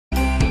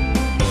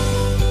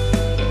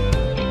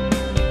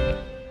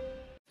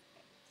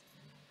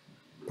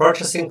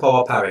Purchasing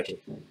power parity.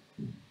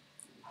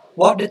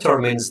 What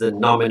determines the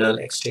nominal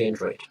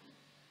exchange rate?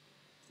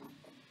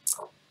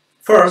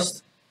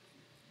 First,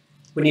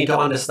 we need to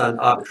understand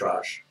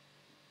arbitrage,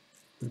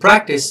 the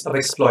practice of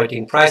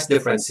exploiting price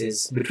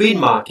differences between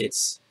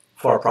markets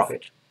for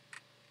profit.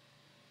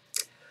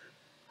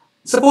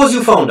 Suppose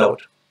you found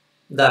out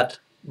that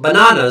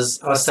bananas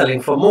are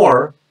selling for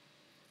more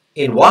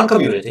in one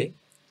community,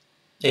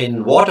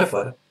 in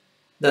Waterford,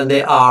 than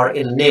they are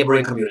in a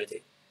neighboring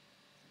community,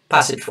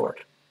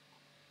 Passageford.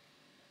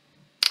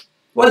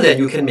 Well, then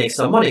you can make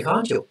some money,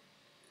 can't you?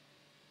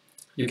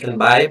 You can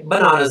buy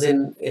bananas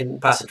in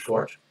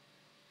Passageford,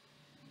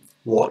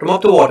 walk them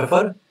up to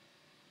Waterford,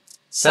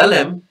 sell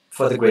them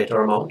for the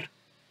greater amount,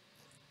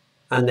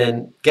 and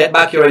then get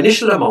back your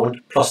initial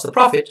amount plus the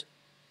profit,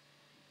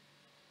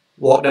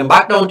 walk them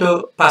back down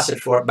to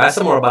Passageford, buy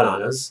some more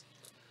bananas,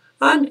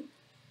 and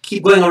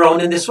keep going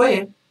around in this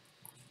way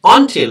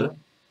until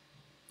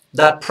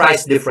that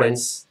price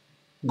difference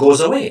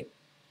goes away.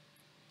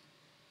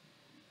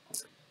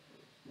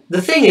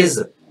 The thing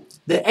is,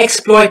 the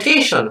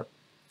exploitation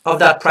of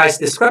that price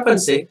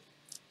discrepancy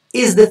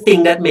is the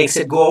thing that makes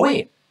it go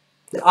away.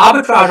 The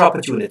arbitrage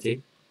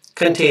opportunity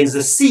contains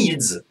the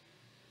seeds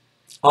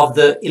of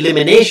the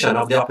elimination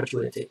of the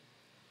opportunity.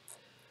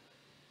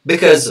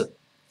 Because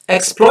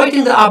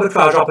exploiting the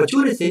arbitrage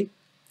opportunity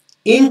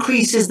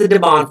increases the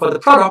demand for the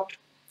product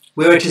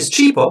where it is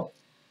cheaper,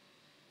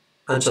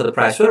 and so the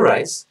price will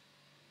rise,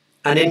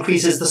 and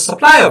increases the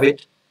supply of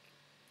it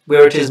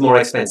where it is more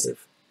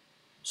expensive,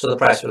 so the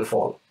price will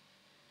fall.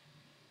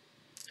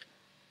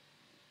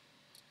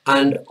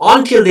 And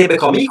until they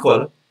become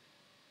equal,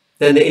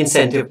 then the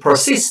incentive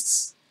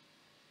persists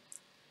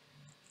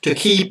to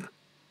keep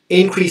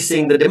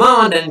increasing the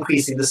demand and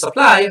increasing the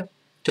supply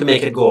to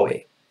make it go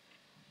away.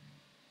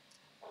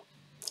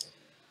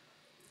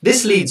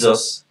 This leads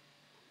us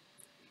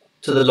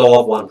to the law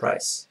of one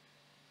price.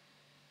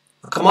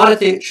 A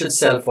commodity should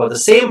sell for the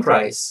same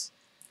price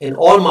in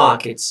all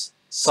markets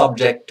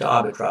subject to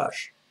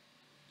arbitrage.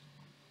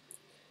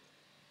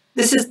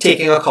 This is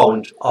taking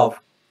account of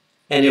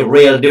any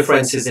real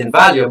differences in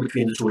value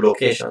between the two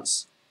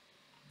locations.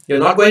 You're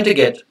not going to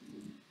get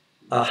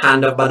a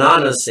hand of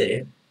bananas,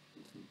 say,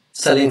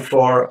 selling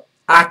for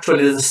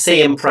actually the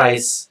same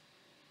price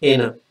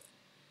in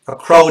a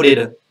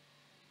crowded,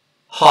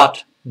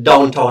 hot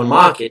downtown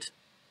market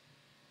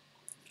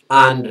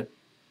and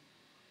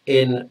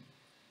in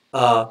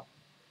a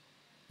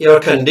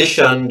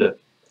air-conditioned,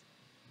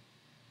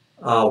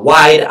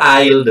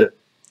 wide-aisled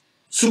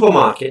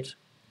supermarket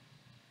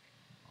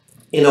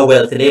in a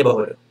wealthy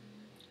neighborhood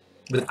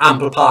with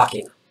ample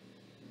parking.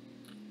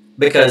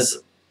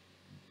 Because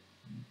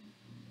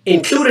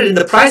included in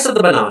the price of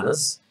the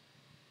bananas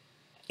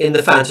in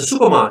the fancy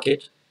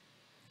supermarket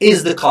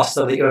is the cost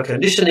of the air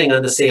conditioning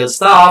and the sales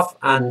staff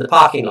and the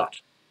parking lot.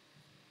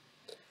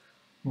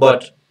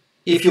 But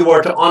if you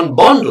were to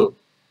unbundle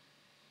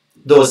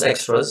those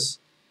extras,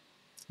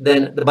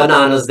 then the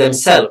bananas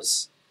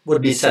themselves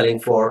would be selling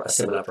for a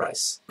similar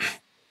price.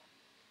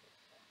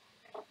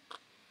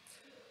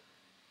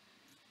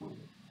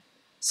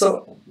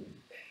 So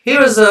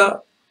here's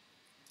a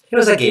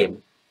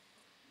game.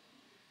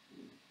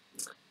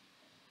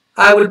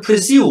 I will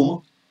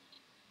presume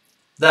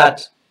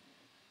that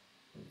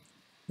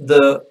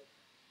the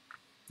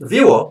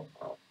viewer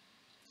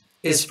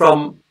is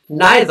from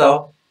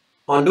neither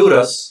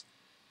Honduras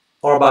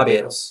or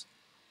Barbados.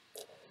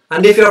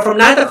 And if you're from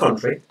neither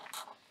country,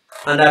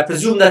 and I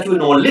presume that you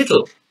know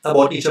little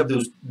about each of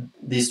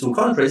these two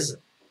countries,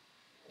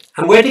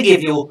 I'm going to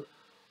give you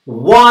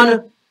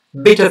one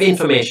bit of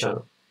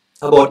information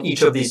about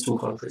each of these two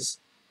countries.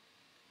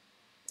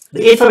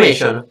 The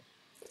information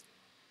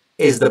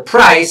is the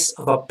price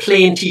of a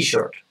plain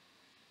t-shirt.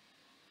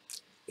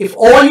 If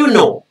all you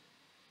know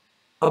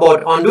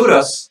about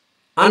Honduras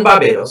and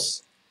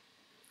Barbados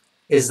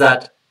is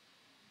that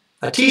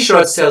a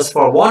t-shirt sells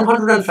for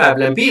 105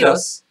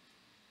 lempiras,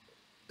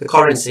 the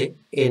currency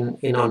in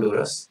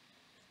Honduras.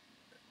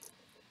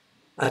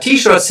 A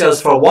t-shirt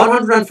sells for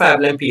 105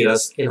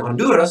 lempiras in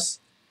Honduras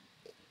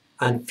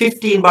and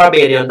 15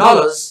 Barbadian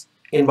dollars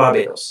in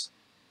Barbados.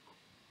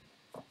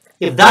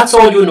 If that's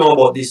all you know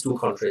about these two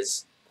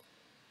countries,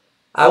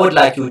 I would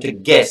like you to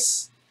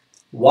guess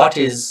what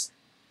is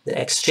the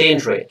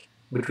exchange rate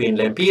between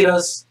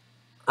lempiras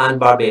and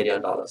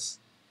Barbadian dollars.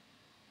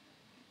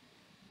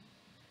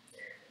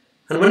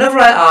 And whenever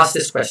I ask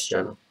this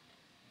question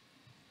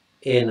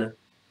in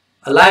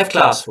a live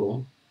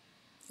classroom,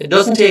 it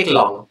doesn't take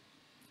long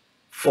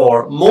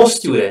for most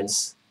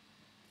students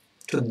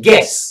to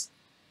guess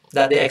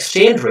that the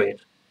exchange rate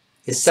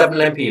is 7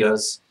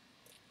 lempiras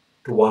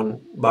to 1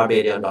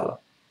 Barbadian dollar.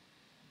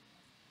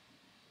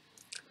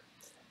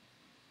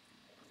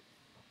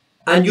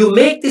 And you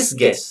make this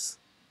guess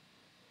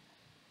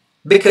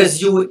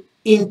because you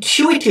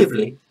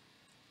intuitively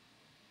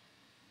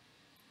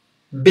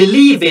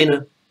believe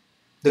in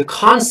the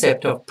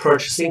concept of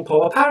purchasing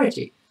power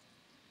parity.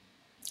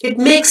 It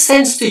makes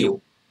sense to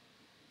you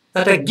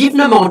that a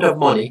given amount of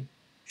money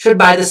should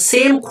buy the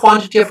same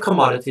quantity of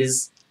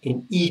commodities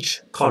in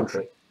each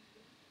country.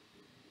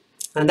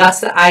 And that's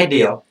the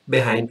idea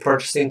behind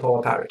purchasing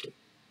power parity.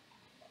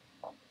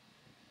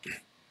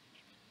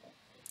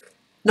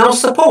 Now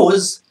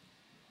suppose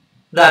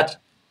that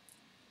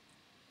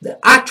the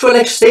actual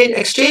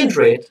exchange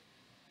rate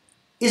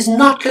is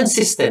not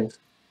consistent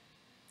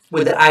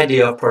with the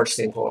idea of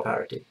purchasing power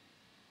parity.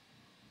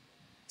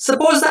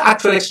 Suppose the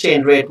actual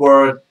exchange rate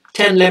were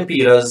 10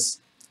 lempiras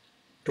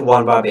to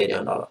 $1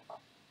 Barbadian dollar.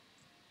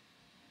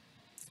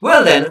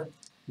 Well then,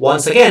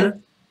 once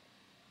again,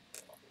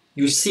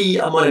 you see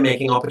a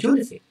money-making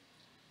opportunity.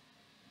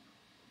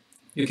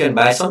 You can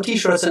buy some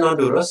t-shirts in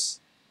Honduras,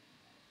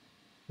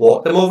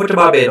 walk them over to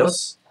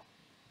Barbados,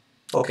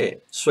 okay,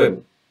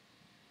 swim.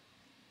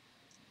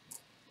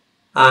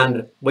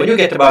 And when you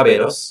get to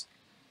Barbados,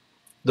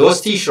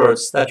 those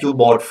t-shirts that you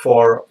bought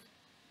for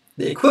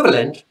the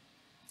equivalent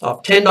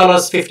of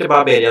 $10.50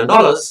 Barbadian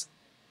dollars,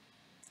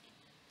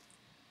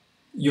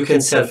 you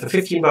can sell for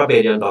 15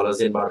 Barbadian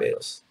dollars in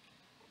Barbados,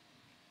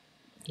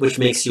 which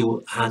makes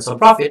you a handsome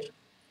profit.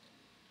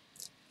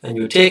 And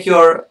you take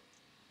your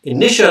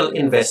initial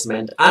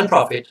investment and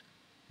profit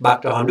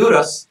back to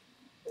Honduras,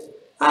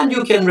 and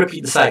you can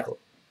repeat the cycle.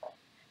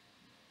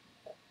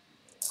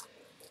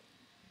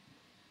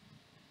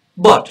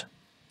 But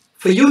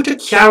for you to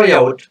carry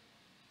out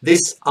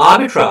this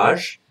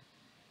arbitrage,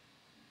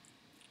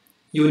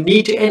 you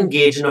need to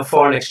engage in a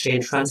foreign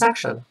exchange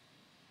transaction.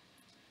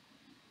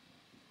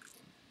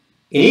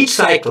 In each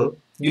cycle,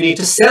 you need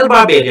to sell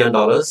Barbadian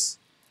dollars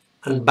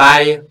and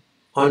buy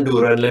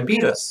Honduran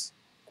lempiras.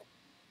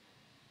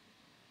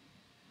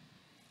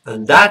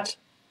 And that,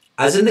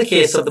 as in the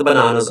case of the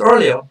bananas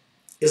earlier,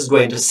 is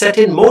going to set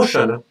in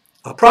motion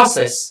a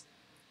process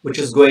which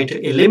is going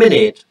to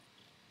eliminate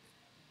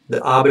the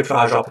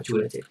arbitrage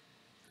opportunity.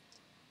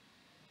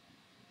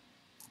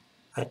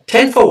 At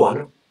 10 for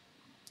 1,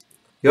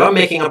 you're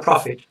making a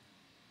profit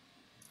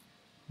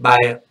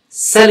by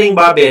selling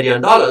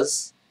Barbadian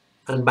dollars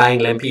and buying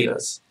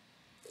lempiras.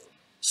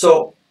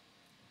 So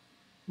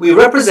we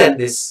represent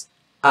this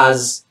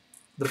as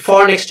the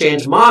foreign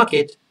exchange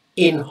market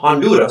in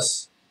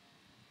Honduras,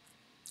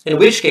 in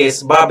which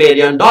case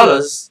Barbadian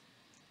dollars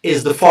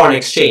is the foreign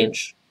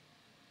exchange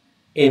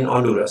in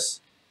Honduras.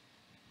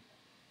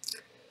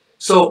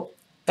 So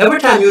every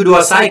time you do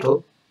a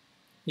cycle,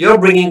 you're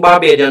bringing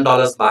Barbadian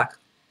dollars back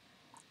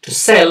to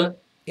sell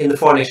in the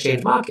foreign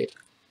exchange market.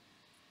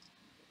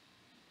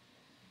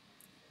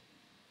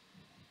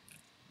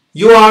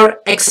 You are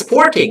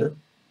exporting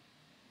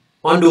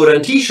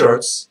Honduran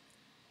t-shirts,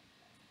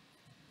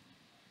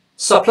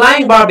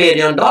 supplying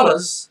Barbadian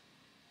dollars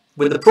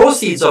with the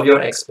proceeds of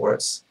your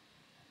exports,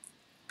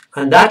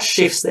 and that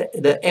shifts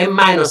the M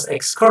minus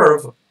X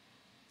curve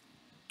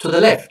to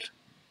the left.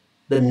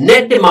 The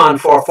net demand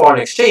for foreign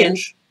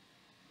exchange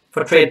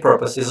for trade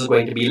purposes is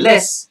going to be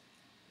less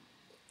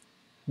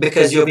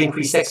because you have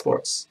increased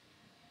exports.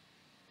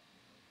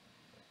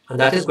 And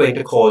that is going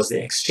to cause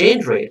the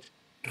exchange rate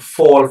to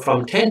fall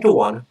from 10 to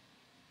 1.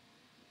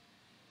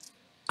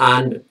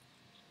 And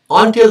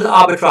until the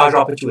arbitrage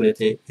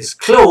opportunity is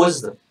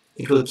closed,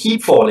 it will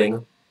keep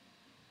falling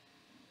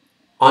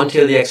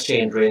until the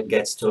exchange rate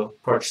gets to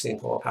purchasing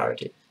power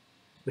parity,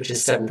 which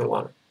is 7 to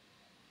 1.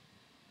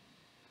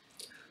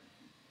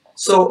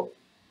 So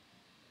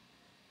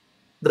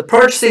the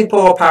purchasing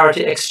power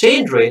parity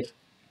exchange rate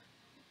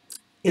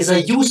is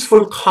a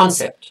useful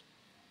concept.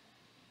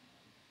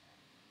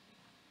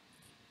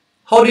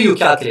 How do you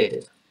calculate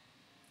it?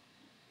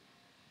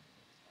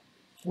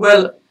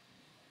 Well,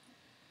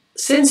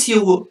 since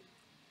you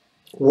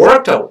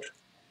worked out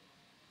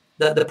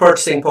that the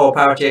purchasing power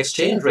parity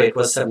exchange rate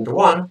was 7 to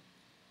 1,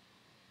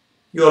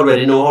 you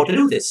already know how to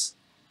do this.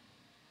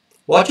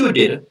 What you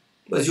did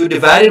was you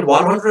divided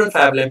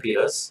 105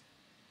 lempiras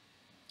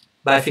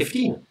by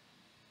 15.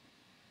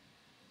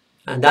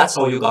 And that's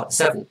how you got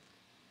 7.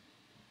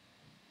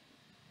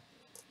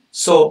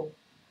 So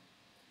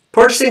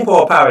purchasing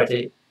power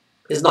parity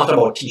is not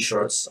about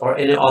t-shirts or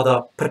any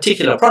other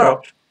particular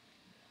product.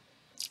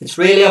 It's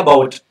really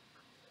about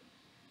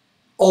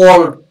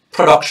all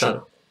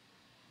production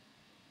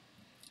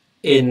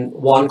in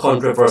one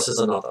country versus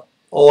another,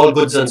 all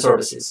goods and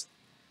services.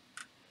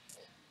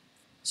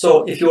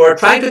 So if you are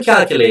trying to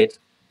calculate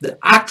the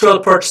actual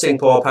purchasing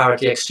power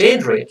parity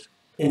exchange rate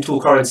in two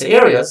currency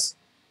areas,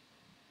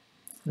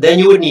 then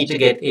you would need to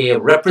get a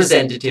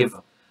representative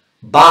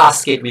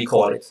basket, we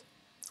call it,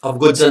 of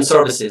goods and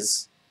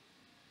services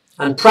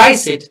and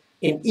price it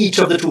in each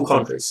of the two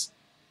countries.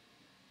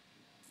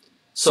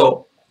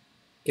 So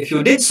if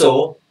you did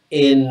so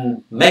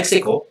in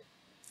Mexico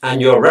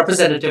and your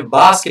representative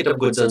basket of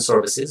goods and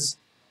services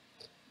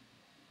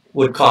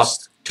would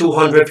cost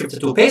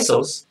 252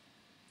 pesos,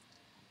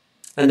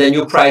 and then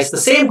you price the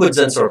same goods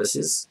and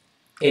services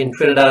in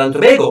Trinidad and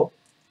Tobago,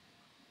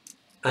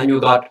 and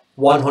you got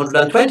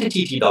 120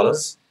 TT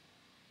dollars,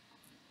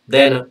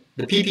 then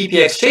the PPP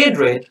exchange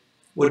rate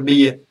would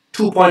be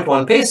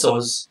 2.1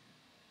 pesos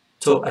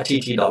to a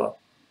TT dollar.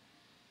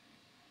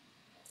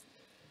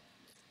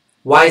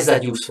 Why is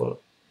that useful?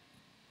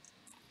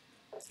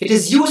 It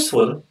is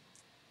useful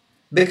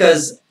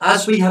Because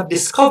as we have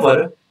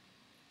discovered,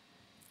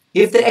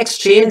 if the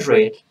exchange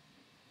rate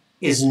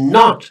is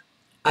not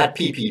at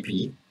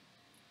PPP,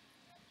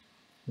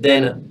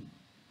 then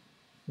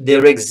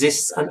there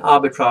exists an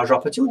arbitrage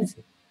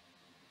opportunity.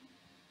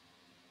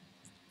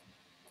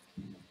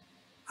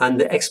 And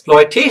the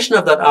exploitation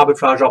of that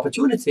arbitrage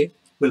opportunity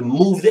will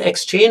move the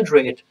exchange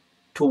rate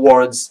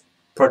towards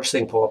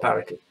purchasing power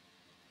parity.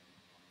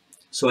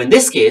 So in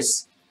this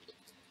case,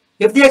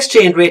 if the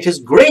exchange rate is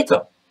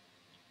greater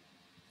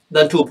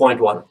than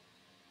 2.1,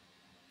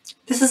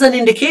 this is an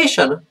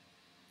indication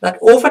that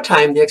over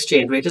time the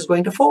exchange rate is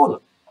going to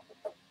fall.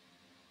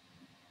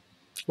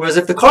 Whereas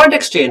if the current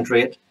exchange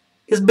rate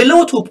is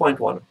below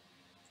 2.1,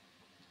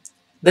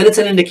 then it's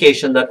an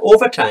indication that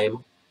over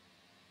time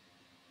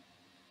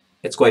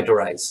it's going to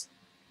rise.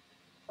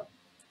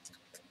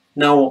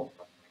 Now,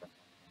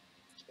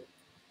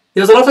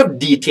 there's a lot of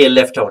detail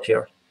left out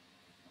here.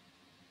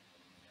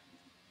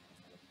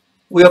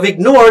 We have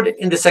ignored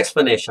in this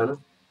explanation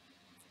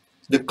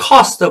the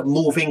cost of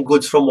moving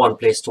goods from one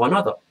place to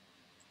another.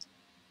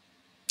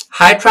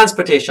 High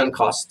transportation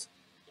cost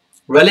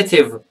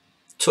relative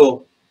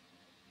to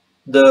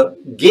the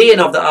gain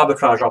of the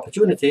arbitrage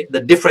opportunity, the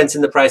difference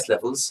in the price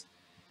levels,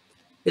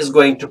 is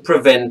going to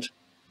prevent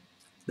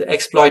the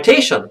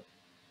exploitation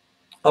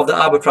of the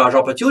arbitrage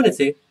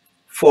opportunity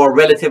for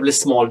relatively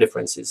small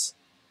differences.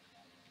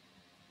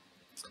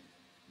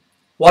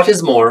 What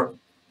is more,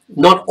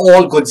 not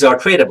all goods are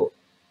tradable.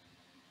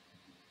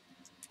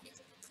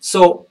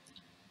 So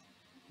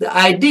the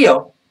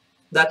idea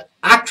that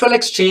actual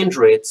exchange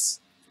rates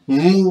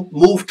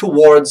move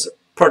towards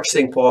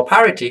purchasing power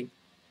parity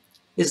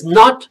is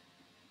not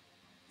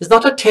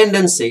a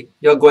tendency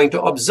you're going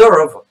to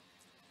observe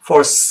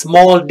for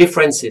small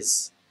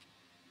differences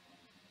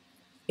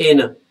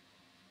in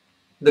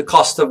the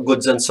cost of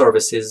goods and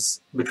services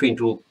between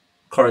two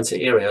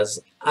currency areas,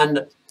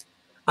 and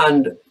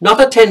not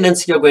a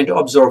tendency you're going to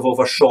observe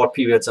over short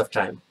periods of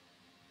time.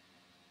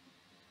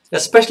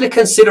 Especially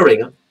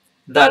considering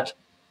that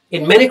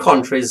in many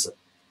countries,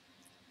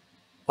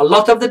 a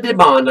lot of the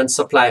demand and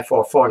supply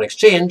for foreign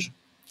exchange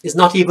is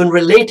not even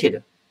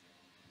related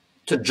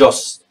to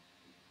just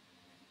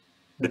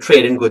the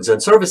trade in goods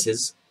and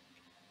services.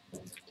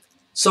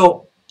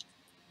 So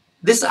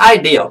this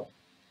idea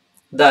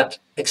that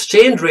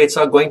exchange rates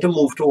are going to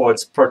move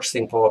towards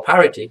purchasing power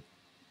parity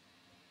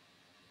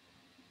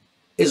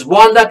is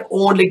one that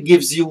only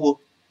gives you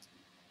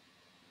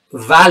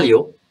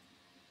value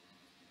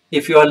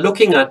if you are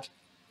looking at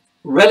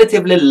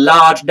relatively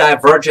large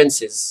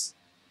divergences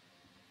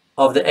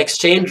of the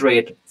exchange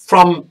rate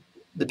from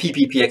the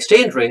PPP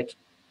exchange rate,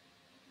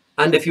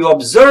 and if you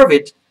observe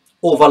it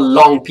over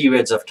long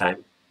periods of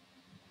time.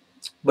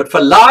 But for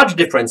large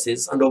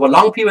differences and over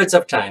long periods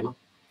of time,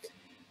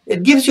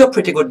 it gives you a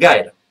pretty good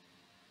guide.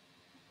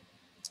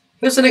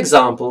 Here's an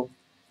example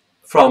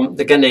from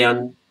the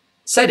Ghanaian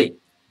cedi.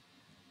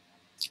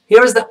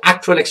 Here is the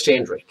actual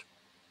exchange rate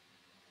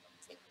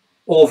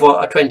over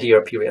a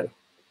 20-year period.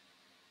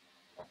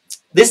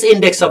 This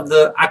index of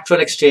the actual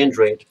exchange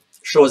rate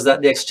shows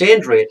that the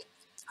exchange rate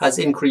has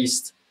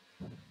increased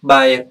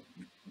by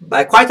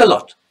quite a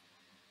lot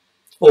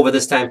over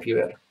this time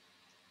period.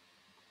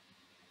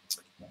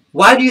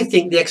 Why do you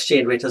think the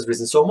exchange rate has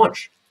risen so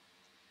much?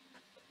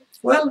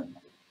 Well,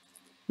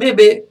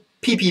 maybe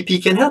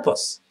PPP can help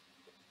us.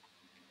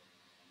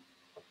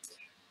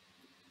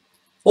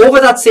 Over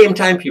that same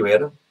time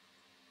period,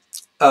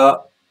 a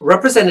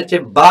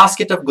representative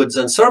basket of goods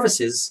and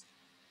services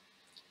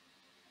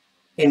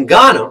in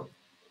Ghana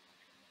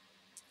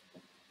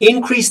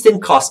increased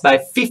in cost by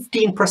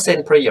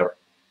 15% per year.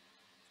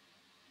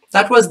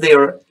 That was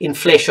their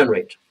inflation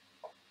rate.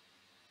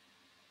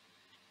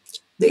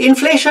 The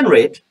inflation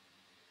rate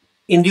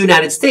in the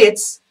United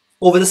States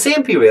over the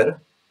same period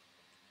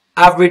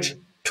averaged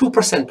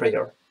 2% per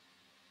year.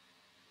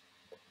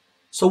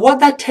 So what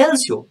that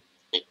tells you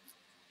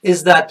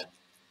is that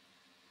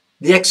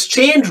the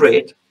exchange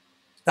rate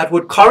that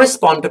would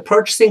correspond to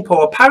purchasing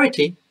power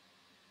parity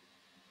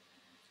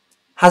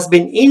has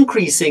been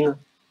increasing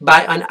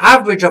by an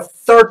average of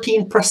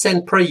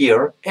 13% per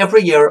year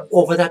every year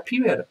over that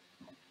period.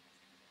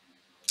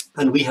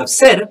 And we have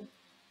said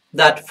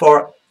that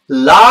for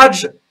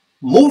large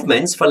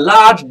movements, for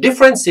large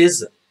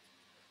differences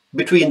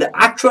between the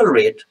actual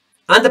rate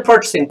and the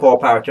purchasing power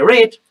parity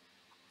rate,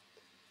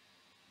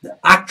 the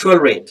actual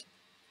rate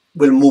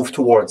will move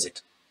towards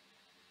it.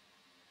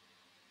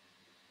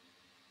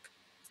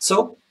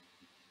 So,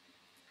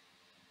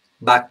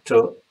 back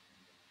to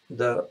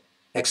the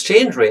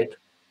exchange rate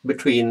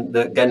between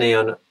the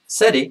Ghanaian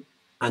cedi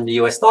and the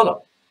US dollar.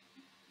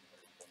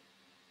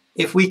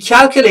 If we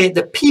calculate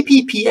the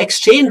PPP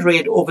exchange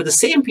rate over the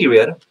same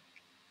period,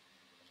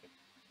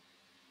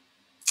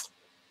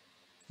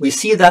 we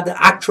see that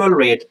the actual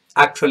rate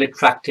actually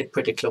tracked it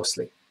pretty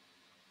closely.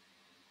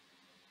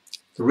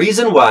 The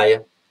reason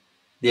why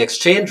the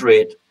exchange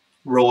rate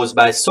rose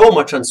by so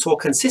much and so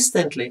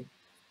consistently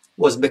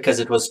was because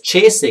it was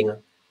chasing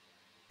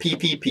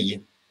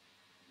PPP,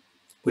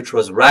 which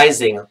was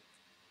rising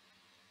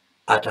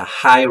at a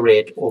high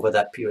rate over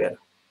that period.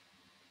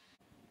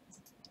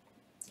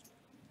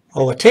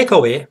 Our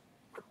takeaway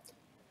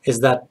is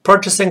that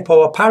purchasing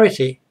power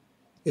parity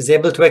is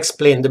able to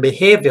explain the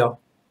behavior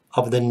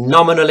of the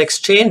nominal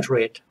exchange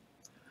rate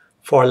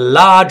for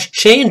large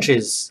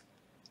changes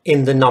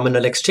in the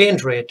nominal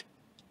exchange rate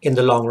in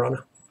the long run.